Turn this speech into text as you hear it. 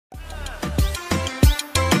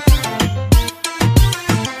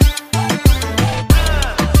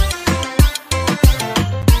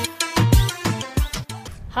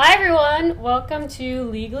everyone. Welcome to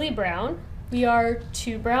Legally Brown. We are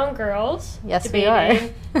two brown girls. Yes, we are.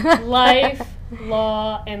 Life,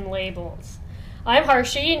 law, and labels. I'm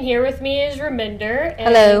Harshi, and here with me is Raminder.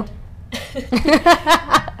 Hello.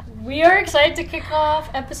 We are excited to kick off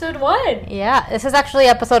episode 1. Yeah, this is actually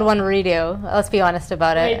episode 1 redo. Let's be honest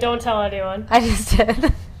about it. Wait, don't tell anyone. I just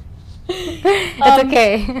did. It's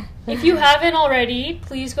okay. If you haven't already,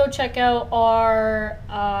 please go check out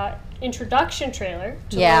our introduction trailer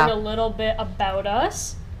to learn a little bit about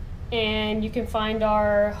us. And you can find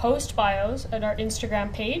our host bios at our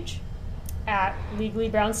Instagram page at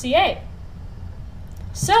LegallyBrownCA.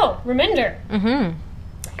 So, Raminder.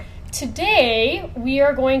 Today, we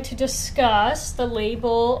are going to discuss the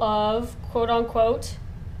label of, quote-unquote,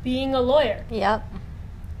 being a lawyer. Yep.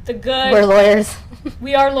 The good... We're lawyers.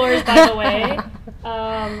 We are lawyers, by the way.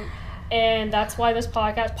 And that's why this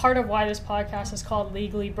podcast, part of why this podcast is called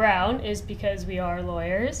Legally Brown, is because we are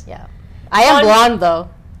lawyers. Yeah. I am blonde, though.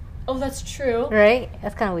 Oh, that's true. Right?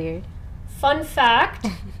 That's kind of weird. Fun fact,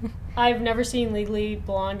 I've never seen Legally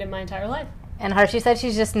Blonde in my entire life. And Harshi said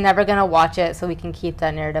she's just never going to watch it so we can keep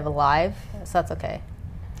that narrative alive. So that's okay.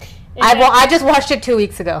 I just watched it 2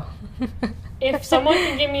 weeks ago. If someone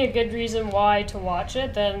can give me a good reason why to watch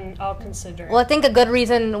it, then I'll consider it. Well, I think a good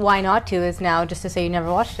reason why not to is now just to say you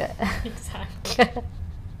never watched it. Exactly.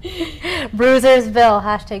 Bruisersville.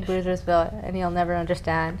 Hashtag Bruisersville. And you'll never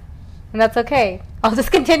understand. And that's okay. I'll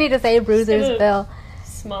just continue to say Bruisersville.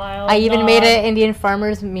 Smile. I even made an Indian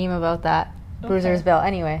farmer's meme about that. Okay. Bruisersville.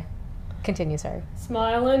 Anyway. Continue, sorry.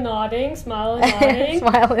 Smile and nodding. Smile and nodding.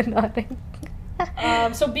 Smile and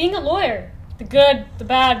nodding. So being a lawyer. The good, the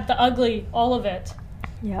bad, the ugly, all of it.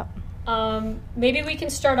 Yep. Maybe we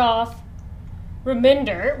can start off,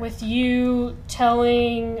 Raminder, with you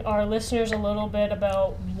telling our listeners a little bit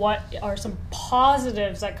about what are some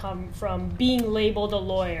positives that come from being labeled a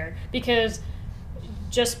lawyer. Because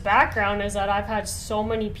just background is that I've had so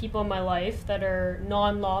many people in my life that are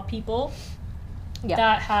non-law people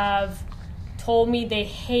that have told me they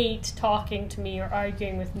hate talking to me or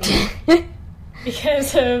arguing with me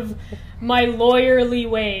because of my lawyerly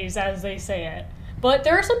ways, as they say it. But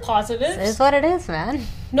there are some positives. It is what it is, man.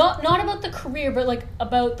 Not about the career, but like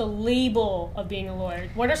about the label of being a lawyer.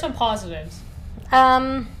 What are some positives?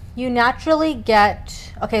 You naturally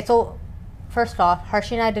get... Okay, so first off,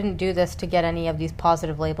 Harshi and I didn't do this to get any of these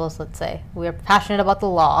positive labels, let's say. We are passionate about the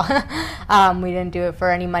law. We didn't do it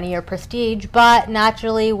for any money or prestige, but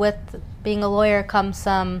naturally with being a lawyer comes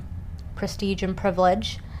some prestige and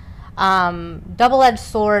privilege. Double-edged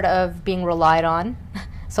sword of being relied on.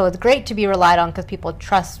 So it's great to be relied on because people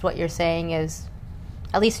trust what you're saying is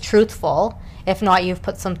at least truthful. If not, you've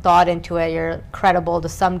put some thought into it. You're credible to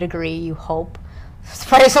some degree, you hope. There's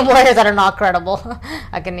probably some lawyers that are not credible.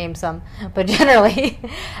 I can name some. But generally,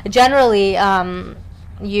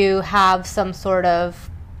 you have some sort of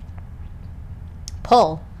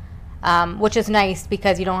pull, which is nice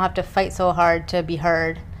because you don't have to fight so hard to be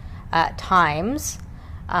heard at times.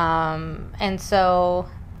 And so,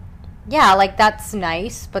 yeah, like that's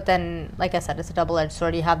nice. But then, like I said, it's a double-edged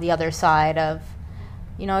sword. You have the other side of,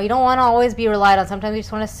 you know, you don't want to always be relied on. Sometimes you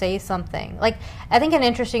just want to say something. Like, I think an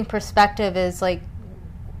interesting perspective is, like,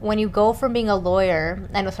 when you go from being a lawyer,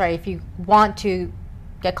 if you want to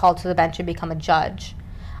get called to the bench and become a judge,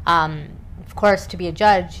 of course, to be a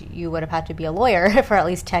judge, you would have had to be a lawyer for at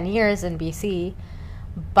least 10 years in BC.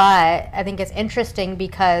 But I think it's interesting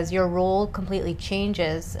because your role completely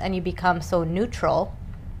changes and you become so neutral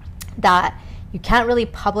that you can't really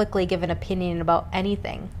publicly give an opinion about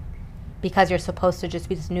anything because you're supposed to just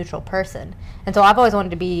be this neutral person. And so I've always wanted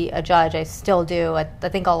to be a judge. I still do. I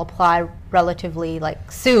think I'll apply relatively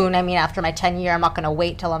soon. I mean, after my 10 year, I'm not going to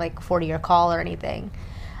wait till I'm 40-year call or anything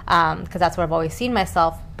because that's where I've always seen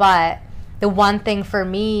myself. But the one thing for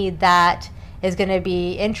me that is going to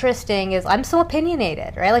be interesting is I'm so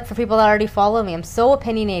opinionated, right? Like for people that already follow me, I'm so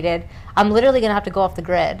opinionated. I'm literally going to have to go off the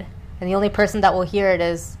grid. And the only person that will hear it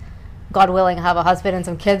is, God willing, have a husband and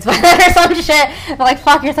some kids or some shit. I'm like,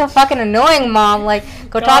 fuck, you're so fucking annoying, Mom. Like,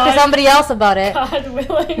 go talk to somebody else about it. God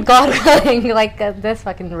willing. God willing, this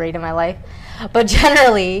fucking rate in my life. But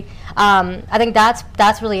generally, I think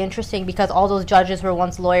that's really interesting because all those judges were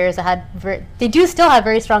once lawyers that had, they do still have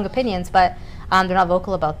very strong opinions, but they're not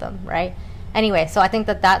vocal about them, right? Anyway, so I think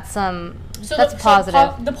that's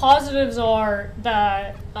positive. The positives are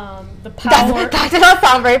that the power... That did not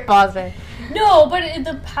sound very positive. No, but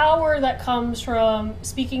the power that comes from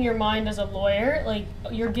speaking your mind as a lawyer, like,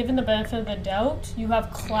 you're given the benefit of the doubt. You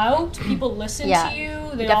have clout. People listen to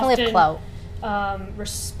you. They definitely have clout.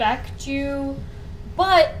 Respect you.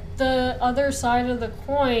 But the other side of the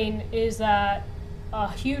coin is that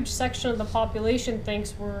a huge section of the population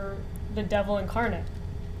thinks we're the devil incarnate.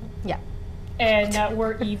 Yeah. And that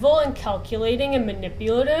we're evil and calculating and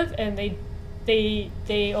manipulative, and they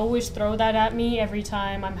always throw that at me every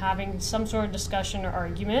time I'm having some sort of discussion or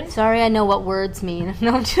argument. Sorry, I know what words mean.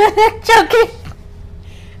 No, I'm joking.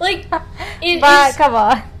 Like, come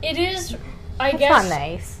on. It is, I It's guess. not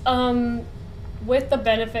nice. With the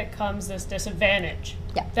benefit comes this disadvantage.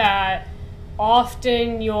 Yeah. That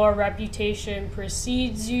often your reputation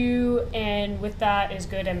precedes you, and with that is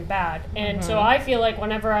good and bad. And so I feel like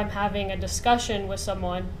whenever I'm having a discussion with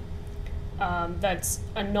someone that's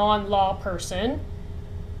a non-law person,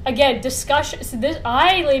 again, discussion. So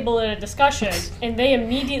I label it a discussion, and they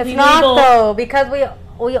immediately It's not label. though, because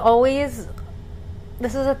we always.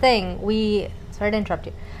 This is the thing. Sorry to interrupt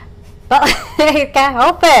you, but I can't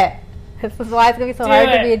help it. This is why it's gonna be so hard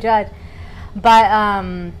to be a judge.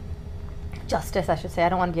 But justice, I should say. I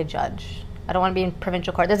don't want to be a judge. I don't want to be in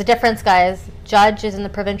provincial court. There's a difference, guys. Judge is in the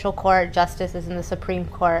provincial court. Justice is in the Supreme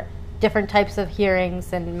Court. Different types of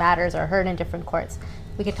hearings and matters are heard in different courts.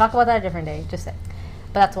 We could talk about that a different day. Just say.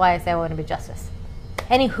 But that's why I say I want to be justice.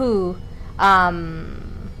 Anywho,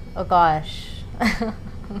 oh gosh. So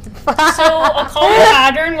a common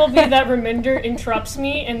pattern will be that Raminder interrupts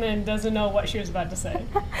me and then doesn't know what she was about to say.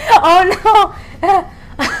 Oh no!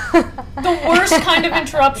 The worst kind of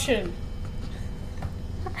interruption.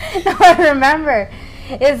 No, I remember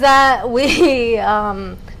is that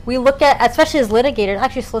we look at, especially as litigators,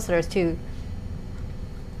 actually solicitors too.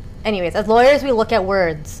 Anyways, as lawyers, we look at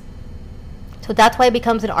words. So that's why it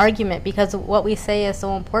becomes an argument, because what we say is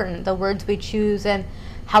so important. The words we choose and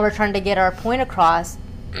how we're trying to get our point across,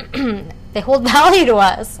 they hold value to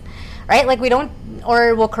us, right? Like we don't,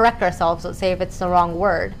 or we'll correct ourselves, let's say if it's the wrong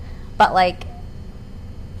word. But like,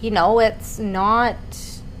 it's not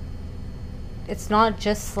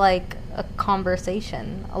just like a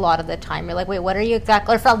conversation a lot of the time. You're like, wait, what are you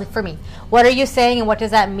exactly, or for me, what are you saying and what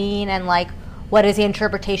does that mean? And like, what is the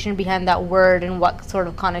interpretation behind that word and what sort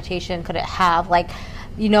of connotation could it have? Like,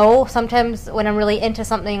 sometimes when I'm really into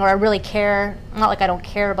something or I really care, not like I don't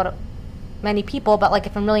care about many people, but like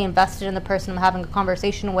if I'm really invested in the person I'm having a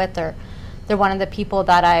conversation with, or they're one of the people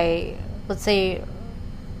that I, let's say,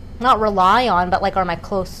 not rely on, but like are my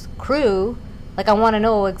close crew, like I want to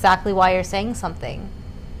know exactly why you're saying something.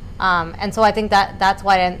 And so I think that's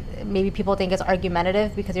why maybe people think it's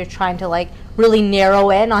argumentative, because you're trying to like really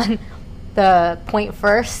narrow in on the point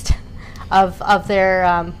first of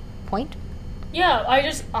their point. Yeah,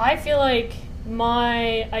 I feel like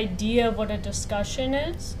my idea of what a discussion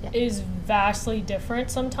is vastly different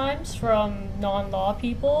sometimes from non-law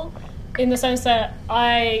people, in the sense that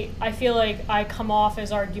I feel like I come off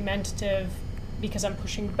as argumentative because I'm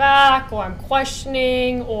pushing back, or I'm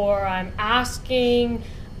questioning, or I'm asking,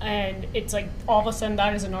 and it's like all of a sudden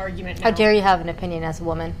that is an argument now. How dare you have an opinion as a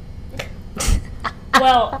woman?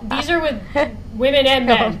 Well, these are with women and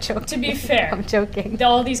No, men, I'm joking. to be fair. I'm joking.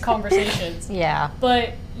 All these conversations. Yeah.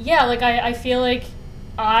 But yeah, like I feel like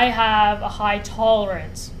I have a high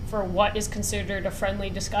tolerance for what is considered a friendly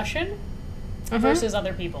discussion versus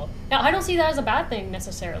other people. Now, I don't see that as a bad thing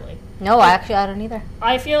necessarily. No, I don't either.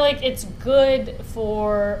 I feel like it's good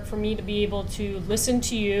for me to be able to listen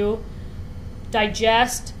to you,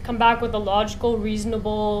 digest, come back with a logical,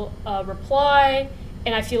 reasonable reply,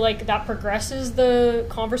 and I feel like that progresses the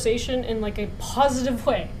conversation in like a positive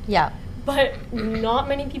way. Yeah. But not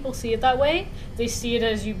many people see it that way. They see it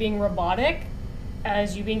as you being robotic,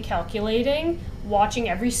 as you being calculating, watching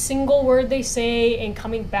every single word they say and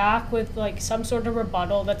coming back with like some sort of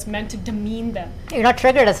rebuttal that's meant to demean them. You're not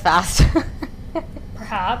triggered as fast.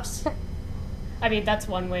 Perhaps. I mean, that's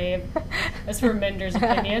one way. That's Raminder's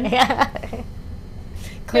opinion. Yeah.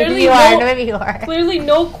 Clearly, Maybe you are. Clearly,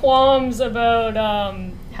 no qualms about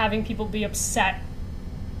having people be upset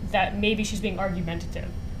that maybe she's being argumentative.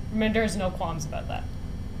 Raminder has no qualms about that.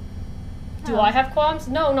 Do I have qualms?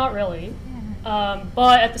 No, not really.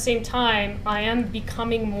 But at the same time, I am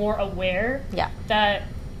becoming more aware that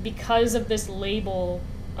because of this label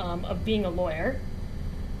of being a lawyer,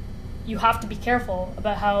 you have to be careful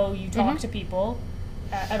about how you talk to people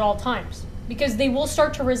at all times, because they will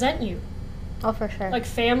start to resent you. Oh, for sure. Like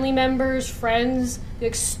family members, friends,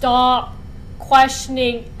 like stop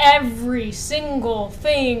questioning every single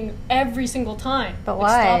thing every single time. But Like,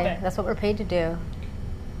 why? stop it. That's what we're paid to do.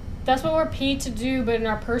 That's what we're paid to do, but in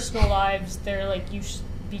our personal lives, they're like, you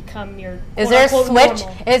become your Is there a quote-unquote switch?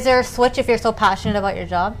 normal. Is there a switch if you're so passionate about your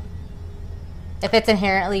job? If it's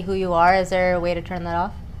inherently who you are, is there a way to turn that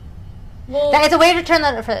off? Well, It's a way to turn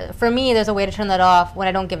that. For me, there's a way to turn that off when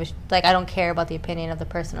I don't give I don't care about the opinion of the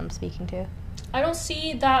person I'm speaking to. I don't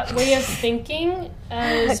see that way of thinking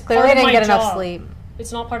as Clearly part of I didn't my get job. enough sleep.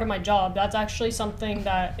 It's not part of my job. That's actually something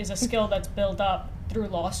that is a skill that's built up through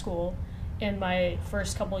law school in my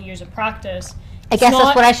first couple of years of practice. I guess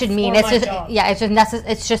that's what I should mean. It's just job. yeah, it's just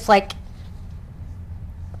it's just like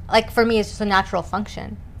for me, it's just a natural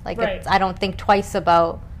function. Like Right. I don't think twice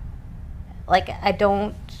about. Like I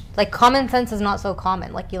don't like common sense is not so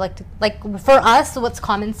common. Like you like to for us, what's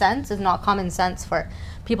common sense is not common sense for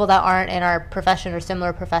people that aren't in our profession or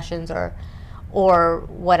similar professions or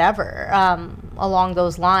whatever along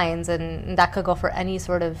those lines, and that could go for any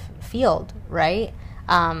sort of field, right?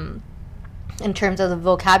 In terms of the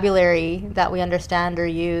vocabulary that we understand or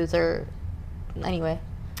use, or anyway.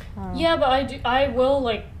 Yeah, but I will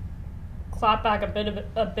like clap back a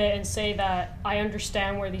bit and say that I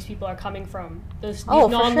understand where these people are coming from. These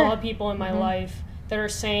non-law sure. people in my life that are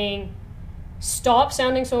saying, stop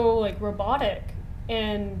sounding so like robotic,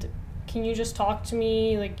 and can you just talk to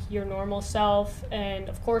me like your normal self? And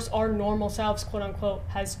of course our normal selves, quote unquote,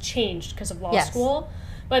 has changed because of law school,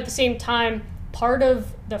 but at the same time, part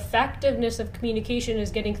of the effectiveness of communication is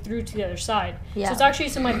getting through to the other side. Yeah. So it's actually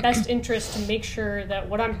in my best interest to make sure that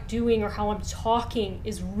what I'm doing or how I'm talking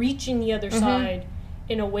is reaching the other side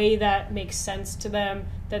in a way that makes sense to them,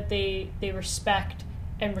 that they respect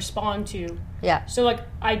and respond to. Yeah. So like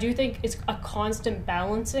I do think it's a constant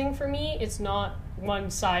balancing for me. It's not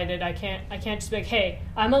one-sided. I can't just be like, hey,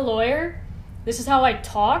 I'm a lawyer, this is how I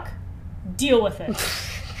talk, deal with it.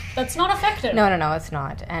 That's not effective. No, it's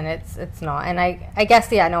not, and it's not, and I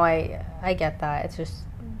guess I get that. It's just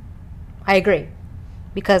I agree,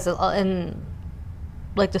 because in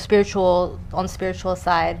like on the spiritual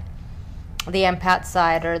side, the empath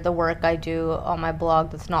side, or the work I do on my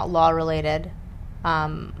blog that's not law related,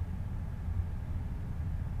 a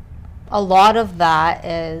lot of that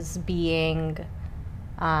is being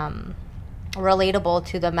relatable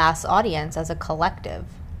to the mass audience as a collective,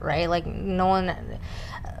 right? Like no one.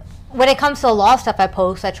 When it comes to the law stuff I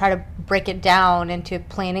post, I try to break it down into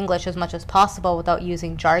plain English as much as possible without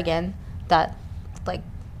using jargon that, like,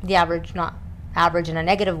 the average, not average in a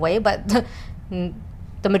negative way, but the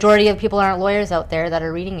majority of people aren't lawyers out there that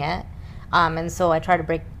are reading it. And so I try to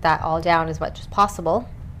break that all down as much as possible.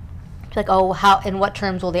 Like, how, in what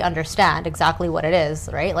terms will they understand exactly what it is,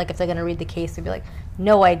 right? Like, if they're going to read the case, they'd be like,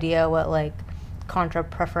 no idea what, like, contra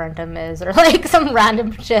preferentum is, or, like, some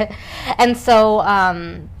random shit. And so,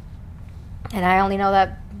 and I only know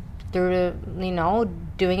that through,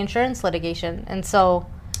 doing insurance litigation. And so...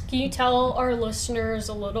 Can you tell our listeners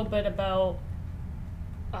a little bit about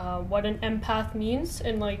what an empath means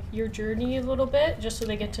and, like, your journey a little bit, just so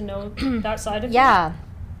they get to know that side of you? Yeah.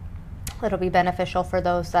 It'll be beneficial for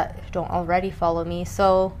those that don't already follow me.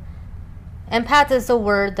 So, empath is a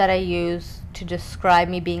word that I use to describe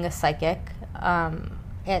me being a psychic.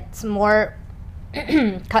 It's more...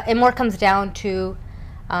 it more comes down to...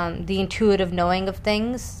 the intuitive knowing of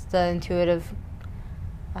things, the intuitive,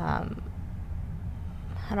 I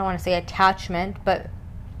don't want to say attachment, but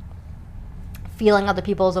feeling other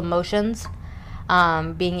people's emotions,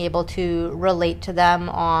 being able to relate to them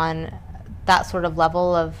on that sort of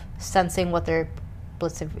level of sensing what their,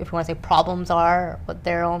 if you want to say problems are, what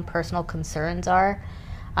their own personal concerns are,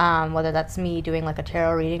 whether that's me doing like a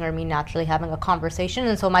tarot reading or me naturally having a conversation.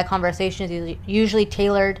 And so my conversation is usually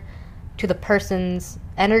tailored to the person's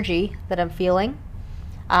energy that I'm feeling,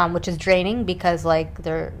 which is draining because like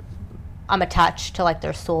I'm attached to like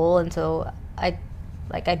their soul, and so I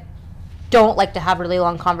don't like to have really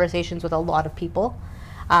long conversations with a lot of people.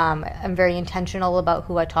 I'm very intentional about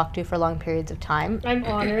who I talk to for long periods of time. I'm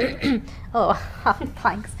honored. Oh,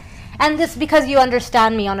 thanks. And this because you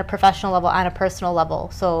understand me on a professional level and a personal level,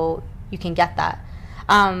 so you can get that.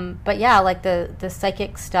 But yeah, like the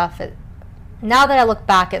psychic stuff, now that I look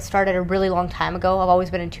back, it started a really long time ago. I've always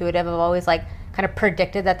been intuitive. I've always like kind of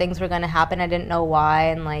predicted that things were going to happen. I didn't know why,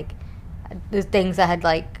 and like the things that had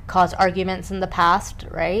like caused arguments in the past,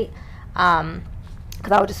 right?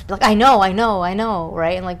 Because I would just be like, I know,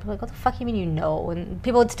 right? And like, what the fuck you mean you know? And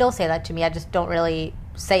people would still say that to me. I just don't really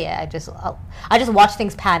say it. I just watch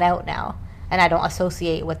things pan out now, and I don't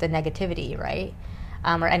associate with the negativity, right?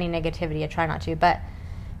 Or any negativity. I try not to, but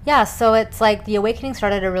yeah. So it's like the awakening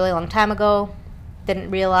started a really long time ago. Didn't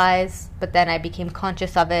realize, but then I became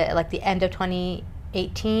conscious of it at like the end of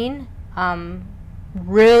 2018.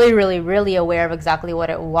 Really, really, really aware of exactly what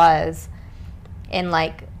it was in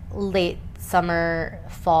like late summer,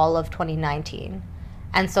 fall of 2019.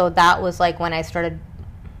 And so that was like when I started,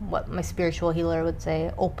 what my spiritual healer would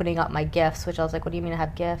say, opening up my gifts, which I was like, what do you mean I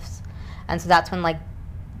have gifts? And so that's when like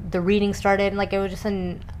the reading started, and like it was just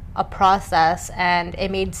a process, and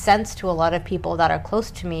it made sense to a lot of people that are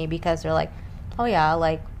close to me, because they're like, oh yeah,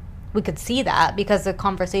 like we could see that, because the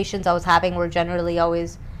conversations I was having were generally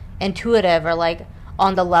always intuitive, or like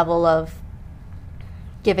on the level of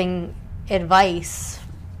giving advice,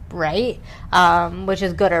 right? Which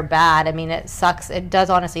is good or bad. I mean, it sucks. It does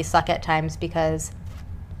honestly suck at times, because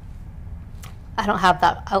I don't have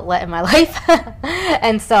that outlet in my life.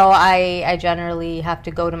 And so I generally have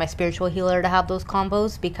to go to my spiritual healer to have those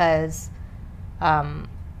combos, because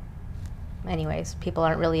anyways, people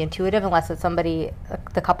aren't really intuitive unless it's somebody,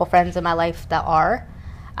 the couple friends in my life that are.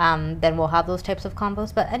 Then we'll have those types of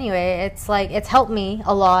combos. But anyway, it's like, it's helped me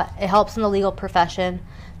a lot. It helps in the legal profession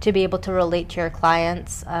to be able to relate to your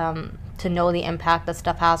clients, to know the impact that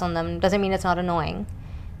stuff has on them. Doesn't mean it's not annoying,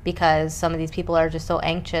 because some of these people are just so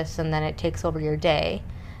anxious, and then it takes over your day,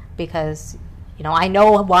 because, you know, I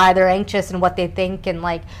know why they're anxious and what they think, and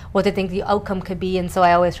like what they think the outcome could be. And so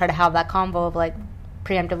I always try to have that combo of like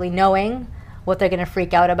preemptively knowing what they're going to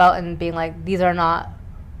freak out about, and being like, these are not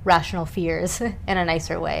rational fears in a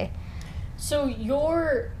nicer way. So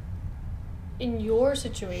in your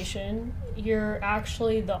situation, you're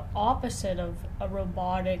actually the opposite of a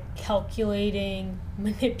robotic, calculating,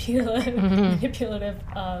 manipulative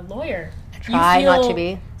lawyer. Try not to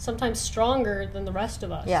be. Sometimes stronger than the rest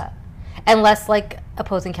of us. Yeah. Unless like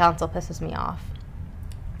opposing counsel pisses me off.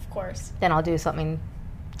 Of course. Then I'll do something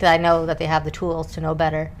that I know that they have the tools to know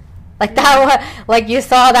better. Like that, like you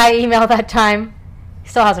saw that email that time. He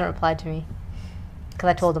still hasn't replied to me, because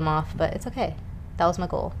I told him off, but it's okay. That was my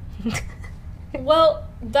goal. Well,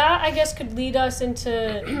 that I guess could lead us into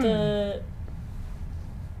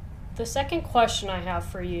the second question I have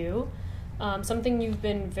for you, something you've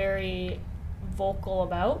been very vocal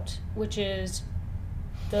about, which is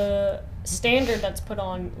the standard that's put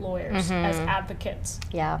on lawyers as advocates.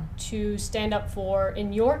 Yeah. To stand up for,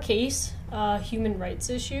 in your case, human rights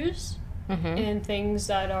issues and things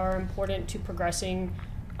that are important to progressing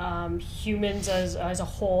humans as a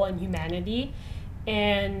whole and humanity.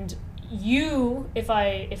 And you, if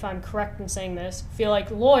I'm correct in saying this, feel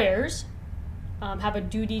like lawyers have a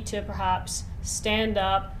duty to perhaps stand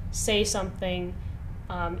up, say something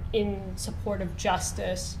in support of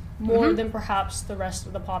justice more than perhaps the rest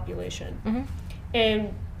of the population.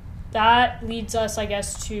 And that leads us, I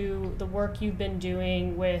guess, to the work you've been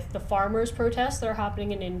doing with the farmers' protests that are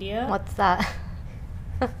happening in India. What's that?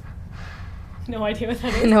 No idea what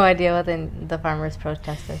that is. No idea what the farmers'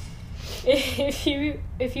 protest is.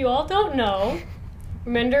 If you all don't know,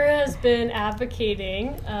 Minder has been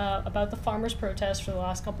advocating about the farmers' protests for the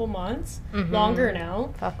last couple months, longer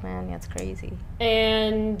now. Fuck, man, that's crazy.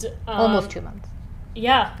 And almost 2 months.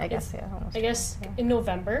 Yeah, I guess in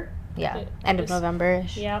November. Yeah, end of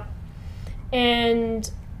November-ish. Yeah, and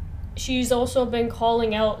she's also been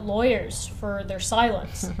calling out lawyers for their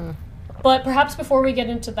silence. But perhaps before we get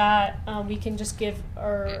into that, we can just give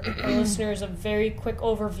our listeners a very quick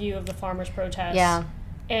overview of the farmers' protests. Yeah.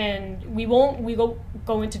 And we won't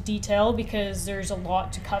go into detail, because there's a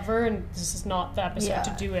lot to cover, and this is not the episode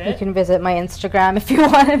to do it. You can visit my Instagram if you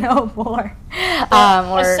want to know more,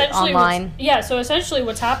 or online. So essentially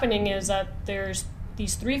what's happening is that there's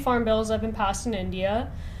these 3 farm bills that have been passed in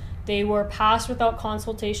India. They were passed without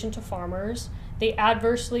consultation to farmers. They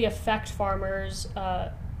adversely affect farmers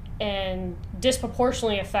and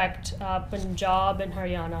disproportionately affect Punjab and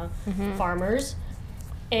Haryana farmers.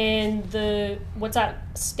 And what's at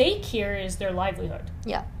stake here is their livelihood.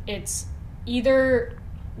 Yeah. It's either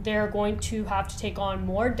they're going to have to take on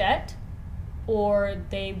more debt, or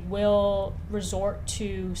they will resort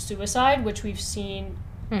to suicide, which we've seen,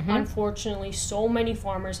 unfortunately, so many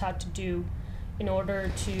farmers had to do in order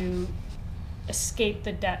to escape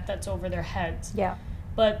the debt that's over their heads. Yeah.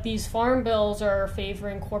 But these farm bills are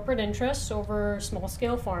favoring corporate interests over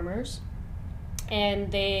small-scale farmers,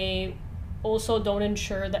 and they also don't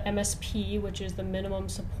ensure the MSP, which is the minimum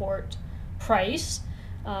support price,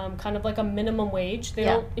 kind of like a minimum wage. They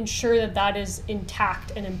don't ensure that is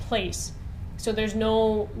intact and in place. So there's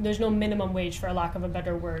no minimum wage, for a lack of a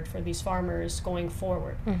better word, for these farmers going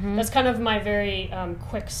forward. That's kind of my very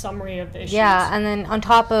quick summary of the issues. Yeah, and then on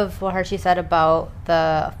top of what Harshi said about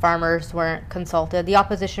the farmers weren't consulted, the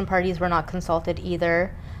opposition parties were not consulted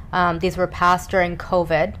either. These were passed during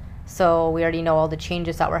COVID, so we already know all the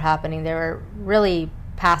changes that were happening. They were really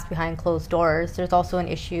passed behind closed doors. There's also an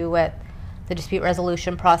issue with the dispute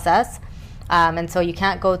resolution process. And so you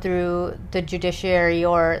can't go through the judiciary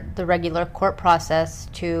or the regular court process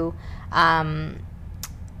to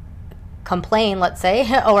complain, let's say,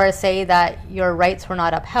 or say that your rights were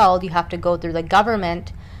not upheld. You have to go through the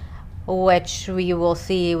government, which we will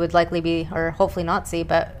see would likely be, or hopefully not see,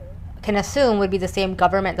 but can assume would be the same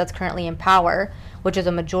government that's currently in power, which is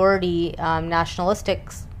a majority nationalistic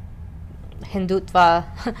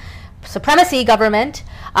Hindutva supremacy government.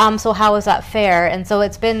 So how is that fair? And so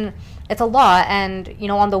it's a lot. And, you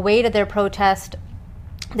know, on the way to their protest,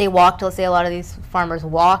 they walked. Let's say a lot of these farmers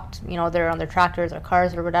walked, you know, they're on their tractors or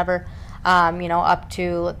cars or whatever, you know, up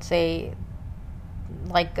to, let's say,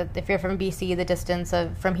 like if you're from BC, the distance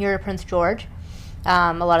of from here to Prince George.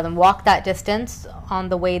 A lot of them walked that distance. On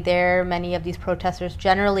the way there, many of these protesters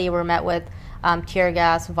generally were met with tear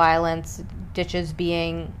gas, violence, ditches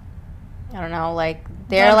being, I don't know, like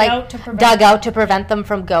they're dug out to prevent them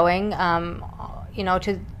from going, you know,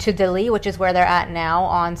 to Delhi, which is where they're at now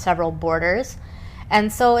on several borders.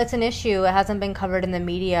 And so it's an issue. It hasn't been covered in the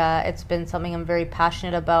media. It's been something I'm very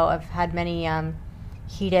passionate about. I've had many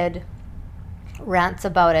heated rants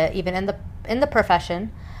about it, even in the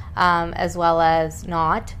profession, as well as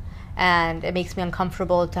not. And it makes me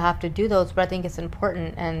uncomfortable to have to do those, but I think it's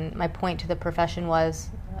important. And my point to the profession was,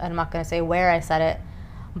 and I'm not going to say where I said it,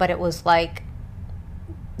 but it was like,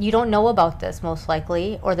 you don't know about this most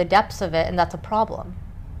likely, or the depths of it, and that's a problem.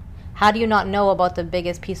 How do you not know about the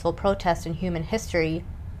biggest peaceful protest in human history?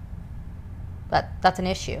 That's an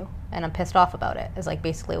issue, and I'm pissed off about it, is like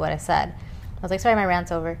basically what I said. I was like, sorry, my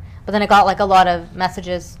rant's over. But then I got like a lot of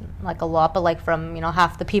messages, like a lot, but like from, you know,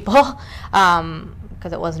 half the people,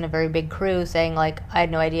 because it wasn't a very big crew, saying like, I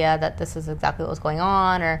had no idea that this is exactly what was going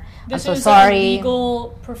on, or I'm so sorry. This is a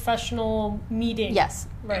legal professional meeting. Yes.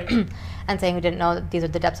 Right. And saying we didn't know that these are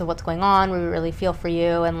the depths of what's going on. We really feel for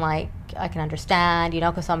you, and like I can understand, you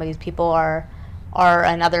know, because some of these people are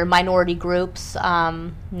in other minority groups,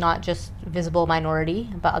 not just visible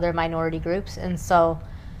minority, but other minority groups. And so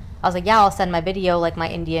I was like, yeah, I'll send my video, like my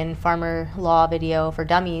Indian farmer law video for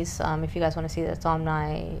dummies. If you guys want to see that, it's on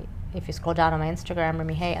if you scroll down on my Instagram,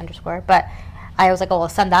 RemiHey_. But I was like, oh, I'll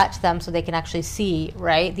send that to them so they can actually see,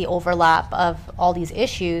 right, the overlap of all these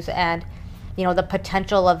issues and, you know, the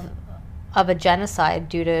potential of a genocide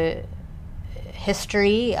due to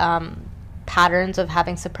history, patterns of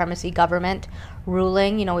having supremacy government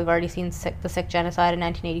ruling. You know, we've already seen the Sikh genocide in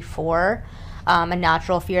 1984, a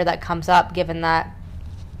natural fear that comes up given that,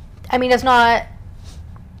 I mean, it's not,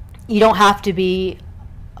 you don't have to be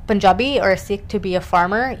Punjabi or a Sikh to be a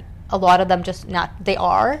farmer. A lot of them just they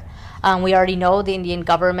are. We already know the Indian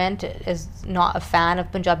government is not a fan of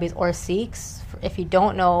Punjabis or Sikhs. If you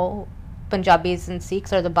don't know, Punjabis and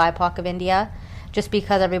Sikhs are the BIPOC of India. Just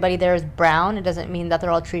because everybody there is brown, it doesn't mean that they're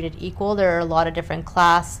all treated equal. There are a lot of different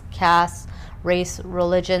castes, race,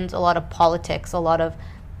 religions, a lot of politics, a lot of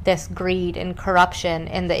this greed and corruption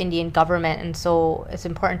in the Indian government. And so it's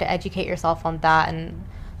important to educate yourself on that. And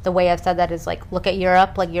the way I've said that is like, look at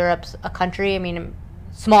Europe. Like, Europe's a country, I mean,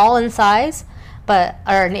 small in size, but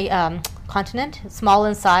continent, small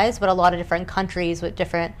in size, but a lot of different countries with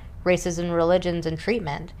different races and religions and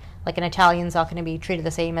treatment. Like an Italian's not going to be treated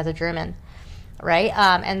the same as a German, right?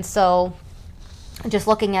 And so just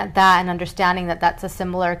looking at that and understanding that that's a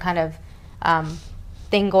similar kind of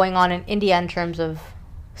thing going on in India in terms of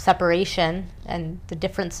separation and the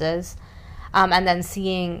differences, and then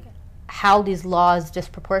seeing how these laws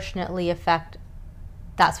disproportionately affect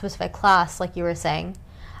that specific class, like you were saying,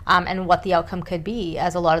 and what the outcome could be,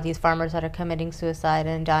 as a lot of these farmers that are committing suicide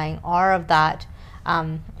and dying are of that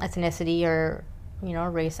ethnicity or, you know,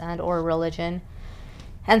 race and or religion.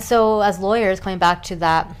 And so as lawyers, coming back to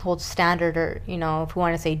that whole standard, or, you know, if we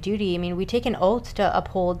want to say duty, I mean, we take an oath to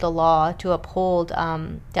uphold the law, to uphold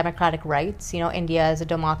democratic rights. You know, India is a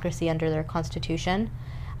democracy under their constitution.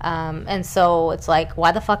 And so it's like,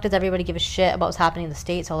 why the fuck does everybody give a shit about what's happening in the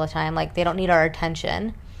States all the time? Like, they don't need our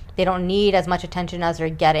attention. They don't need as much attention as they're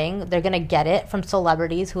getting. They're going to get it from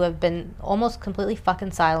celebrities who have been almost completely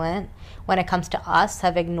fucking silent when it comes to us,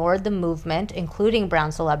 have ignored the movement, including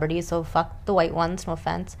brown celebrities. So fuck the white ones, no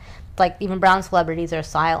offense. Like, even brown celebrities are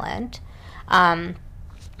silent. And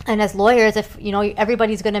as lawyers, if, you know,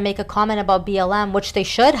 everybody's going to make a comment about BLM, which they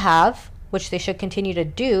should have, which they should continue to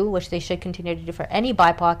do, which they should continue to do for any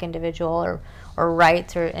BIPOC individual or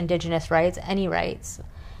rights or indigenous rights, any rights.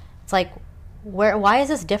 It's like, why is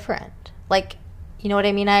this different? Like, you know what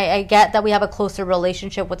I mean? I get that we have a closer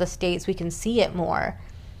relationship with the States. We can see it more.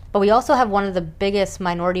 But we also have one of the biggest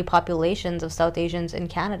minority populations of South Asians in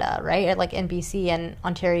Canada, right? Like in BC and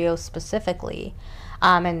Ontario specifically.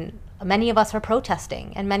 And many of us are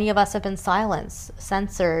protesting, and many of us have been silenced,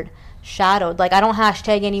 censored, shadowed. Like, I don't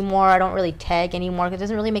hashtag anymore. I don't really tag anymore because it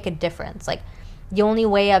doesn't really make a difference. Like, the only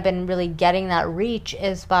way I've been really getting that reach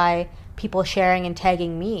is by people sharing and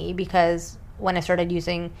tagging me, because when I started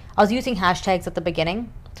I was using hashtags at the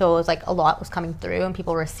beginning. So it was like a lot was coming through and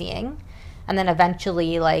people were seeing. And then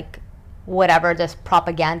eventually, like, whatever, this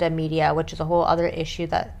propaganda media, which is a whole other issue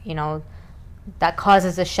that, you know, that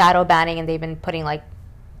causes a shadow banning, and they've been putting like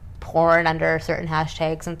porn under certain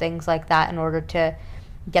hashtags and things like that in order to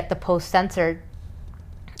get the post censored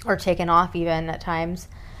or taken off even at times.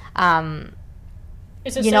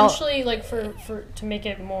 It's essentially like for to make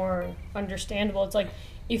it more understandable, it's like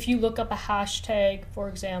if you look up a hashtag, for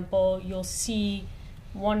example, you'll see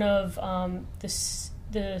one of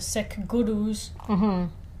the Sikh gurus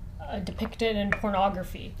depicted in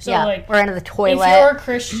pornography. So like, or into the toilet. If you're a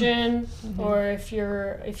Christian or if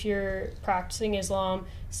you're practicing Islam,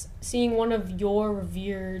 seeing one of your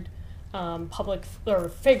revered public or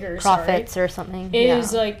figures, prophets or something,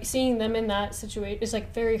 is like seeing them in that situation is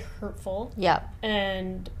like very hurtful. Yeah.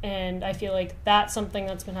 And I feel like that's something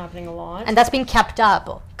that's been happening a lot. And that's being kept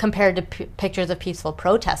up compared to pictures of peaceful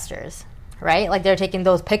protesters, right? Like they're taking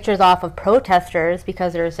those pictures off of protesters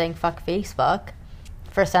because they're saying fuck Facebook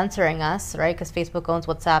for censoring us, right? Because Facebook owns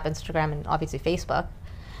WhatsApp, Instagram, and obviously Facebook.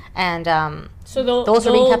 And so those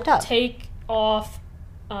are being kept up. Take off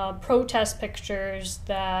protest pictures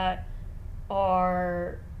that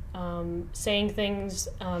are saying things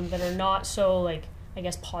that are not so, like, I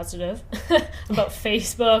guess, positive about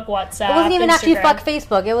Facebook, WhatsApp, it wasn't even Instagram. Actually fuck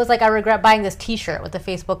Facebook. It was like, I regret buying this t-shirt with the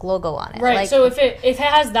Facebook logo on it. Right, like, so if it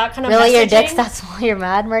has that kind of really, messaging... your dicks, that's why you're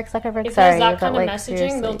mad, Mark Zuckerberg? If Sorry, it has that kind of like, messaging,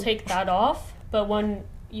 seriously. they'll take that off. But when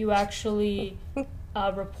you actually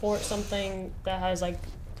report something that has, like,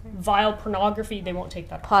 vile pornography, they won't take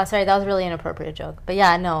that off. Pause, sorry, that was a really inappropriate joke. But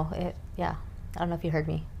yeah, no, I don't know if you heard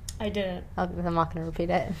me. I didn't. I'm not going to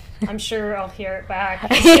repeat it. I'm sure I'll hear it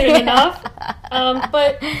back soon enough.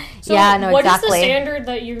 But so yeah, no, what exactly. is the standard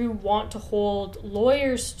that you want to hold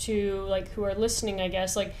lawyers to, like, who are listening, I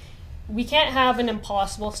guess? Like, we can't have an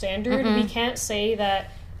impossible standard. We can't say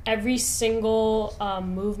that every single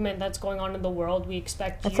movement that's going on in the world, we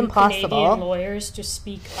expect Canadian lawyers to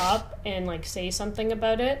speak up and, like, say something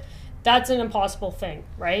about it. That's an impossible thing,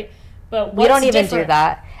 right? But we don't even do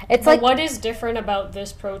that. It's like, what is different about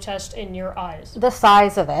this protest in your eyes? The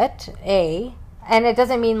size of it, and it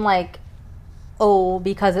doesn't mean like, oh,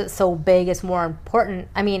 because it's so big, it's more important.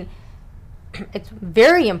 I mean, it's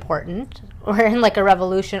very important. We're in like a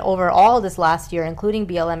revolution overall this last year, including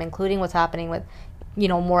BLM, including what's happening with, you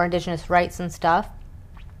know, more Indigenous rights and stuff,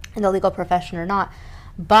 in the legal profession or not.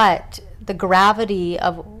 But the gravity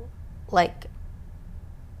of, like,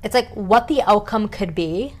 it's like what the outcome could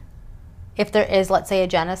be if there is, let's say, a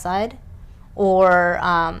genocide, or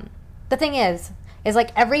the thing is like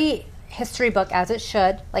every history book, as it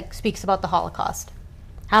should, like, speaks about the Holocaust.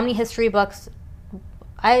 How many history books?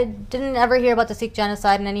 I didn't ever hear about the Sikh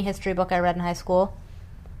genocide in any history book I read in high school.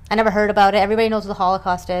 I never heard about it. Everybody knows what the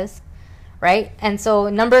Holocaust is, right? And so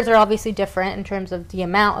numbers are obviously different in terms of the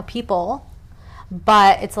amount of people,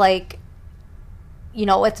 but it's like, you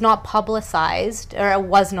know, it's not publicized, or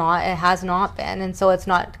it has not been, and so it's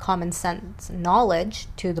not common sense knowledge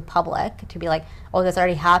to the public to be like, oh, this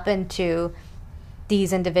already happened to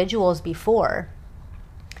these individuals before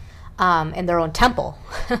in their own temple,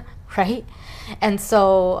 right? And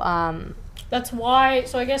so that's why,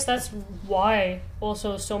 so I guess that's why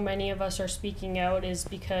also so many of us are speaking out, is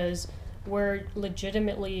because we're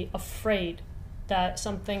legitimately afraid that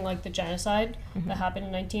something like the genocide that happened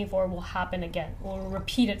in 1904 will happen again, will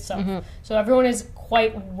repeat itself. So everyone is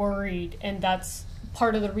quite worried, and that's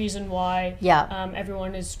part of the reason why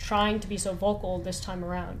everyone is trying to be so vocal this time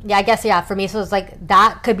around. Yeah, I guess, for me, so it's like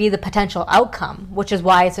that could be the potential outcome, which is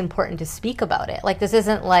why it's important to speak about it. Like, this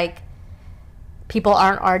isn't like people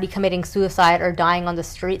aren't already committing suicide or dying on the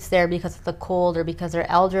streets there because of the cold or because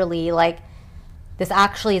they're elderly. Like, this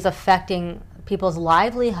actually is affecting people's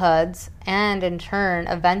livelihoods, and in turn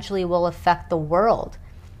eventually will affect the world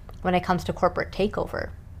when it comes to corporate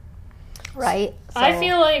takeover, right? So, I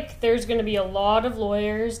feel like there's going to be a lot of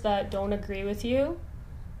lawyers that don't agree with you,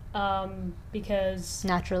 because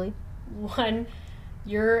naturally, one,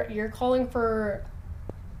 you're calling for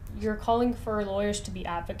lawyers to be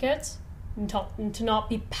advocates and to not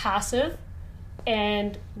be passive.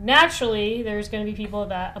 And naturally, there's going to be people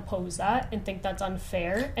that oppose that and think that's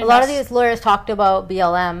unfair. And a lot of these lawyers talked about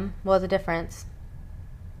BLM. What was the difference?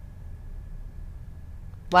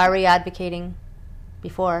 Why were you advocating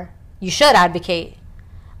before? You should advocate.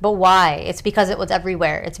 But why? It's because it was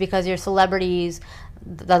everywhere. It's because your celebrities,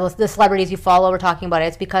 the celebrities you follow were talking about it.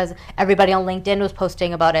 It's because everybody on LinkedIn was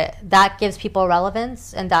posting about it. That gives people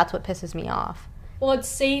relevance, and that's what pisses me off. Well, it's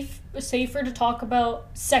safer to talk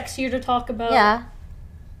about, sexier to talk about. Yeah.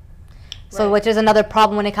 So, which is another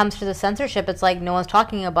problem when it comes to the censorship. It's like no one's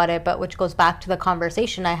talking about it, but which goes back to the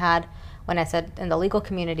conversation I had when I said in the legal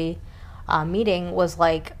community meeting was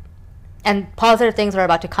like, And positive things are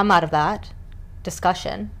about to come out of that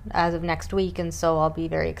discussion as of next week, and so I'll be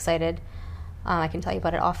very excited. I can tell you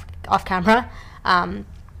about it off camera.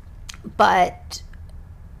 But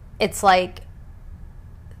it's like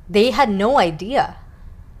they had no idea.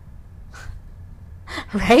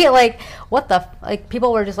 Right? Like, what the like,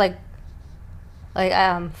 people were just like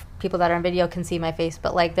people that are on video can see my face,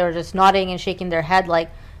 but like they were just nodding and shaking their head like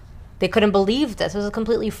they couldn't believe this. It was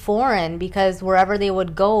completely foreign, because wherever they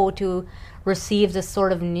would go to receive this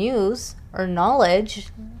sort of news or knowledge,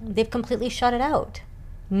 they've completely shut it out.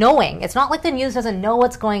 Knowing. It's not like the news doesn't know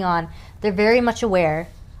what's going on. They're very much aware.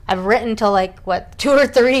 I've written to 2 or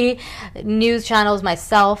 3 news channels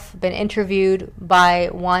myself, been interviewed by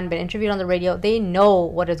one, been interviewed on the radio. They know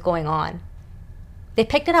what is going on. They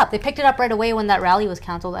picked it up. They picked it up right away when that rally was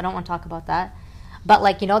canceled. I don't want to talk about that. But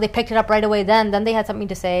they picked it up right away then. Then they had something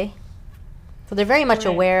to say. So they're very much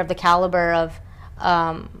aware of the caliber of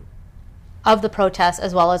the protests,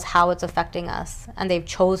 as well as how it's affecting us. And they've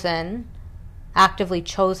actively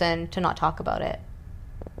chosen to not talk about it.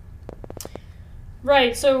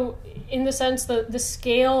 Right. So in the sense that the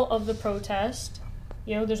scale of the protest,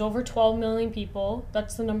 there's over 12 million people.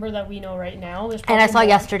 That's the number that we know right now. And I saw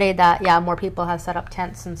yesterday that, more people have set up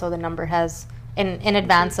tents, and so the number has, in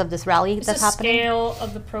advance of this rally that's happening. It's the scale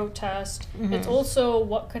of the protest. Mm-hmm. It's also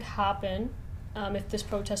what could happen if this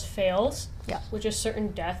protest fails, which is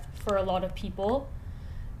certain death for a lot of people,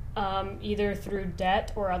 either through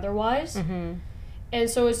debt or otherwise. Mm-hmm. And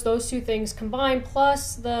so it's those two things combined,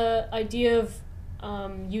 plus the idea of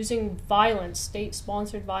using violence,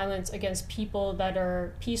 state-sponsored violence against people that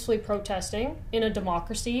are peacefully protesting in a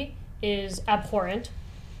democracy is abhorrent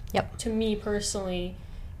to me personally.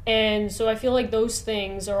 And so I feel like those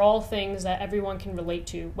things are all things that everyone can relate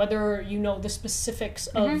to, whether you know the specifics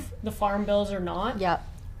of the farm bills or not. Yeah.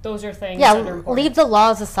 Those are things that are important. Leave the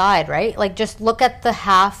laws aside, right? Like, just look at the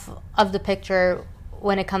half of the picture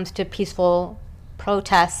when it comes to peaceful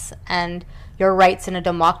protests and your rights in a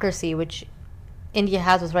democracy, which India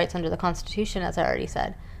has those rights under the Constitution, as I already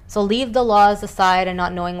said. So leave the laws aside and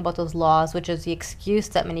not knowing about those laws, which is the excuse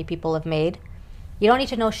that many people have made. You don't need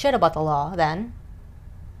to know shit about the law then.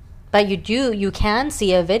 But you can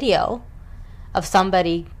see a video of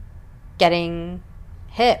somebody getting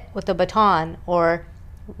hit with a baton or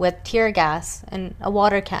with tear gas and a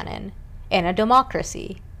water cannon in a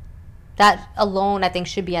democracy. That alone, I think,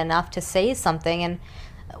 should be enough to say something. And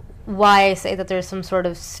why I say that there's some sort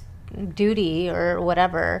of duty or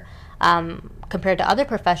whatever compared to other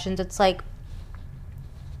professions, it's like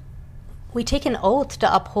we take an oath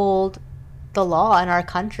to uphold the law in our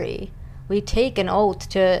country. We take an oath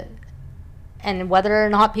to, and whether or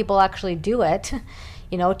not people actually do it,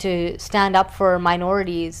 to stand up for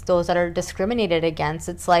minorities, those that are discriminated against,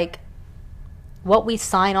 it's like what we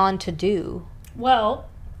sign on to do. Well,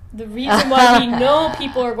 the reason why we know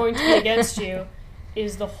people are going to be against you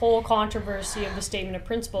is the whole controversy of the Statement of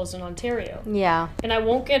Principles in Ontario. Yeah. And I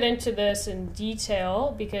won't get into this in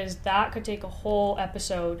detail because that could take a whole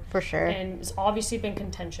episode. For sure. And it's obviously been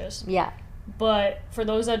contentious. Yeah. But for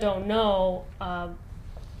those that don't know,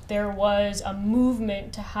 there was a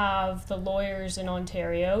movement to have the lawyers in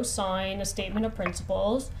Ontario sign a Statement of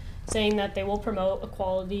Principles saying that they will promote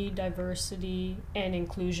equality, diversity, and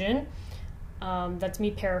inclusion. That's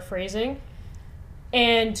me paraphrasing.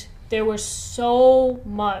 And there was so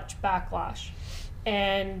much backlash.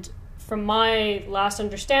 And from my last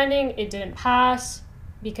understanding, it didn't pass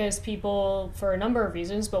because people, for a number of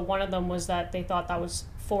reasons, but one of them was that they thought that was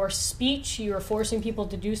forced speech. You were forcing people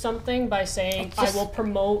to do something by saying, I will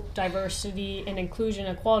promote diversity and inclusion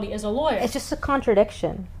and equality as a lawyer. It's just a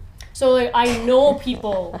contradiction. So I know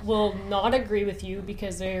people will not agree with you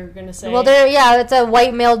because they're going to say... Well, it's a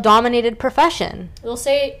white male-dominated profession. They'll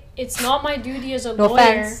say, it's not my duty as a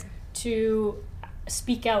lawyer to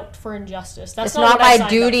speak out for injustice. That's not my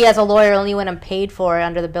duty as a lawyer only when I'm paid for it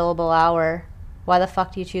under the billable hour. Why the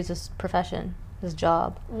fuck do you choose this profession, this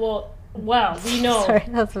job? Well, we know. Sorry,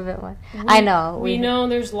 that's a bit one. I know. We know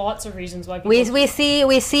there's lots of reasons why people...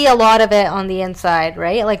 We see a lot of it on the inside,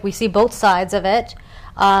 right? Like, we see both sides of it.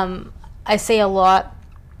 I say a lot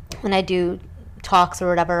when I do talks or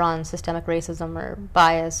whatever on systemic racism or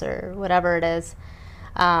bias or whatever it is,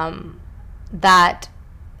 that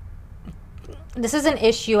this is an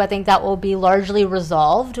issue I think that will be largely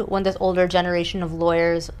resolved when this older generation of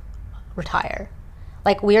lawyers retire.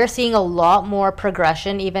 Like, we are seeing a lot more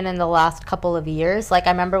progression even in the last couple of years. Like,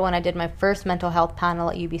 I remember when I did my first mental health panel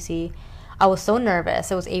at UBC, I was so nervous.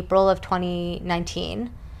 It was April of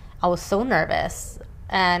 2019. I was so nervous.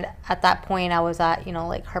 And at that point, I was at,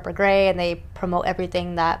 Harper Gray, and they promote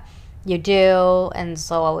everything that you do. And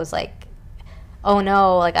so I was like oh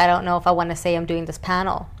no, like, I don't know if I want to say I'm doing this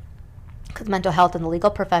panel. Because mental health in the legal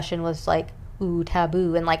profession was like, ooh,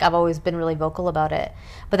 taboo. And like, I've always been really vocal about it.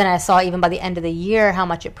 But then I saw even by the end of the year how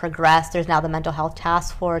much it progressed. There's now the mental health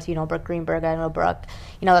task force, you know, Brooke Greenberg, I know Brooke,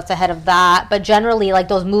 you know, that's ahead of that. But generally, like,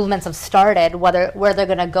 those movements have started. Where they're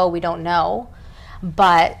going to go, we don't know.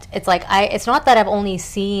 But it's like, it's not that I've only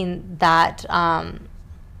seen that,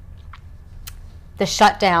 the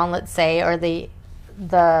shutdown, let's say, or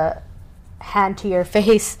the hand to your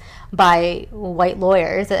face by white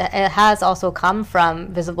lawyers. It has also come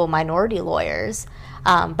from visible minority lawyers,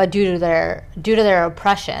 but due to their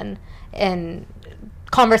oppression. And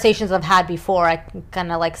conversations I've had before, I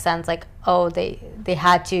kind of like sense like, oh, they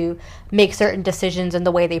had to make certain decisions in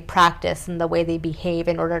the way they practice and the way they behave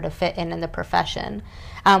in order to fit in the profession,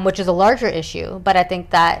 which is a larger issue. But I think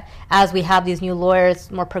that as we have these new lawyers,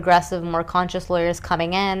 more progressive, more conscious lawyers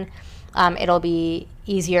coming in, it'll be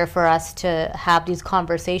easier for us to have these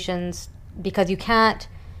conversations, because you can't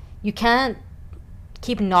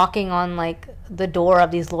keep knocking on like the door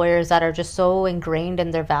of these lawyers that are just so ingrained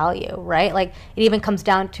in their value, right? Like, it even comes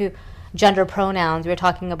down to gender pronouns. We were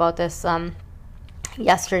talking about this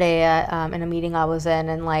yesterday in a meeting I was in,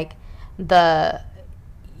 and like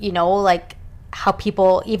like how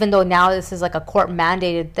people, even though now this is like a court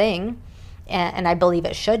mandated thing, and I believe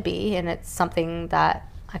it should be, and it's something that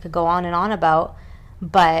I could go on and on about,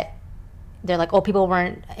 but they're like, oh, people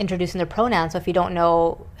weren't introducing their pronouns. So if you don't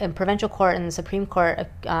know, in provincial court and the Supreme Court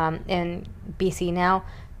in BC now,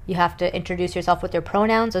 you have to introduce yourself with your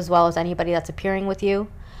pronouns as well as anybody that's appearing with you,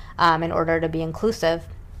 in order to be inclusive,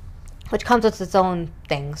 which comes with its own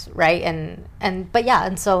things, right?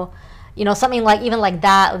 And so, you know, something like, even like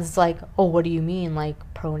that was like, oh, what do you mean, like,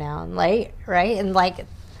 pronoun, right? And like,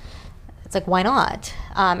 it's like, why not?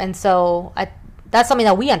 And so that's something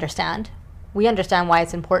that we understand. We understand why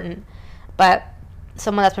it's important. But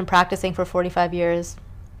someone that's been practicing for 45 years,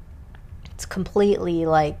 it's completely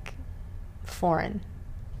like foreign.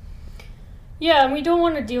 Yeah, and we don't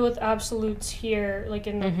want to deal with absolutes here, like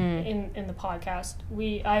in the in the podcast.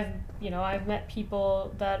 I've met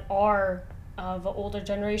people that are of an older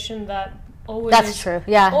generation that always, that's true.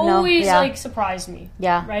 Yeah, like surprise me.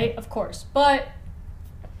 Yeah, right. Of course, but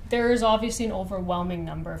there is obviously an overwhelming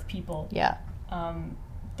number of people. Yeah.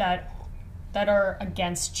 That are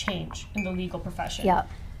against change in the legal profession. Yeah.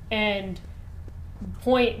 And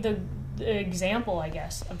the example, I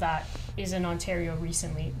guess, of that is in Ontario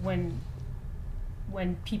recently, when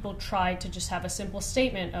people tried to just have a simple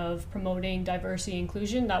statement of promoting diversity and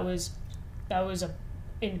inclusion. That was a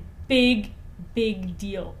big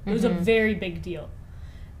deal. It was a very big deal.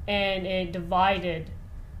 And it divided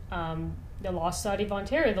the Law Society of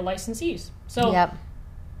Ontario, the licensees. So yep.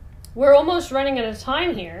 We're almost running out of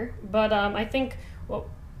time here, but I think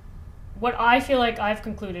what I feel like I've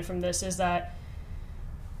concluded from this is that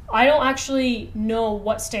I don't actually know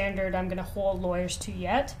what standard I'm going to hold lawyers to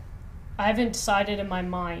yet. I haven't decided in my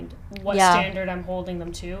mind what standard I'm holding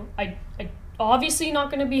them to. I obviously not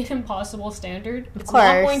going to be an impossible standard. It's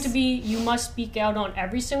not going to be, you must speak out on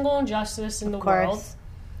every single injustice in the world.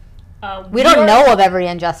 We don't know of every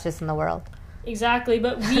injustice in the world. Exactly,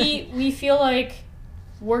 but we feel like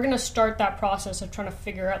we're going to start that process of trying to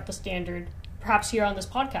figure out the standard, perhaps here on this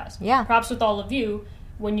podcast. Yeah. Perhaps with all of you,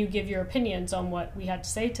 when you give your opinions on what we had to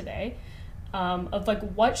say today, of like,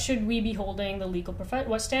 what should we be holding the legal profession,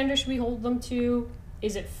 what standards should we hold them to?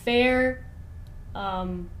 Is it fair?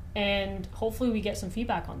 And hopefully we get some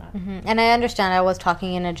feedback on that. Mm-hmm. And I understand, I was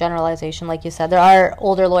talking in a generalization, like you said. There are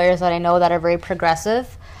older lawyers that I know that are very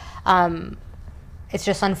progressive. It's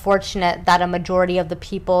just unfortunate that a majority of the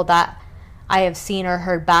people that I have seen or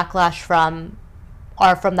heard backlash from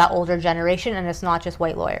are from that older generation, and it's not just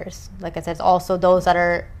white lawyers. Like I said, it's also those that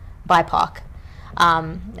are BIPOC,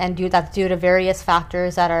 and that's due to various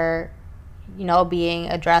factors that are, being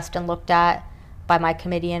addressed and looked at by my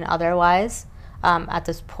committee and otherwise at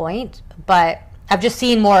this point. But I've just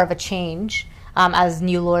seen more of a change as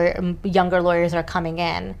younger lawyers are coming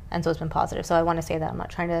in, and so it's been positive. So I want to say that I'm not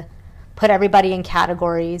trying to put everybody in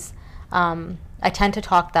categories. I tend to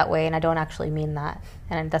talk that way, and I don't actually mean that,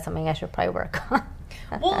 and that's something I should probably work on.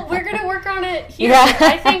 Well, we're going to work on it here.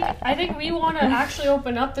 Yeah. I think we want to actually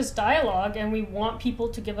open up this dialogue, and we want people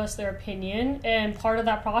to give us their opinion, and part of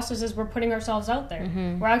that process is we're putting ourselves out there.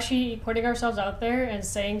 Mm-hmm. We're actually putting ourselves out there and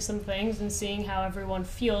saying some things and seeing how everyone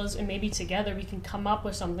feels, and maybe together we can come up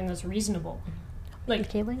with something that's reasonable.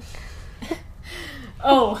 Like, Kaylee?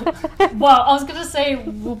 Oh, well, I was going to say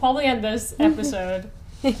we'll probably end this episode.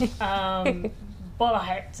 But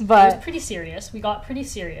it was pretty serious. We got pretty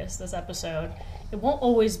serious this episode. It won't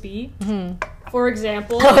always be. Mm-hmm. For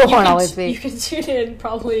example, It won't always be. you can tune in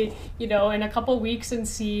probably, in a couple weeks and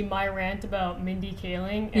see my rant about Mindy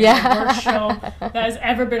Kaling and the worst show that has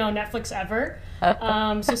ever been on Netflix ever.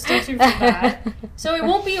 So stay tuned for that. So it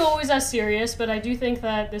won't be always as serious, but I do think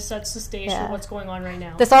that this sets the stage for what's going on right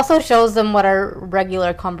now. This also shows them what our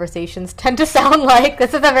regular conversations tend to sound like.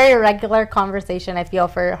 This is a very regular conversation, I feel,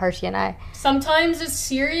 for Harshi and I. Sometimes it's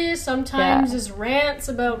serious, sometimes it's rants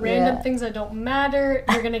about random things that don't matter.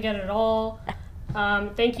 You're going to get it all.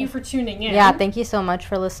 Thank you for tuning in. Yeah, thank you so much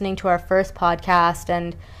for listening to our first podcast.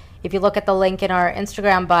 And if you look at the link in our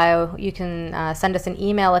Instagram bio, you can send us an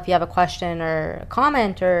email if you have a question or a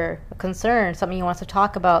comment or a concern, something you want us to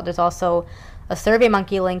talk about. There's also a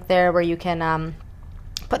SurveyMonkey link there where you can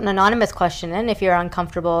put an anonymous question in if you're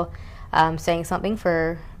uncomfortable saying something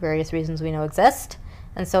for various reasons we know exist.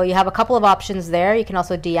 And so you have a couple of options there. You can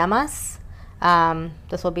also DM us.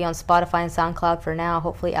 This will be on Spotify and SoundCloud for now,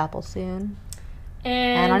 hopefully Apple soon.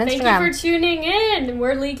 And on Instagram. Thank you for tuning in.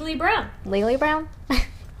 We're Legally Brown. Legally Brown.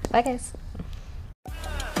 Bye, guys.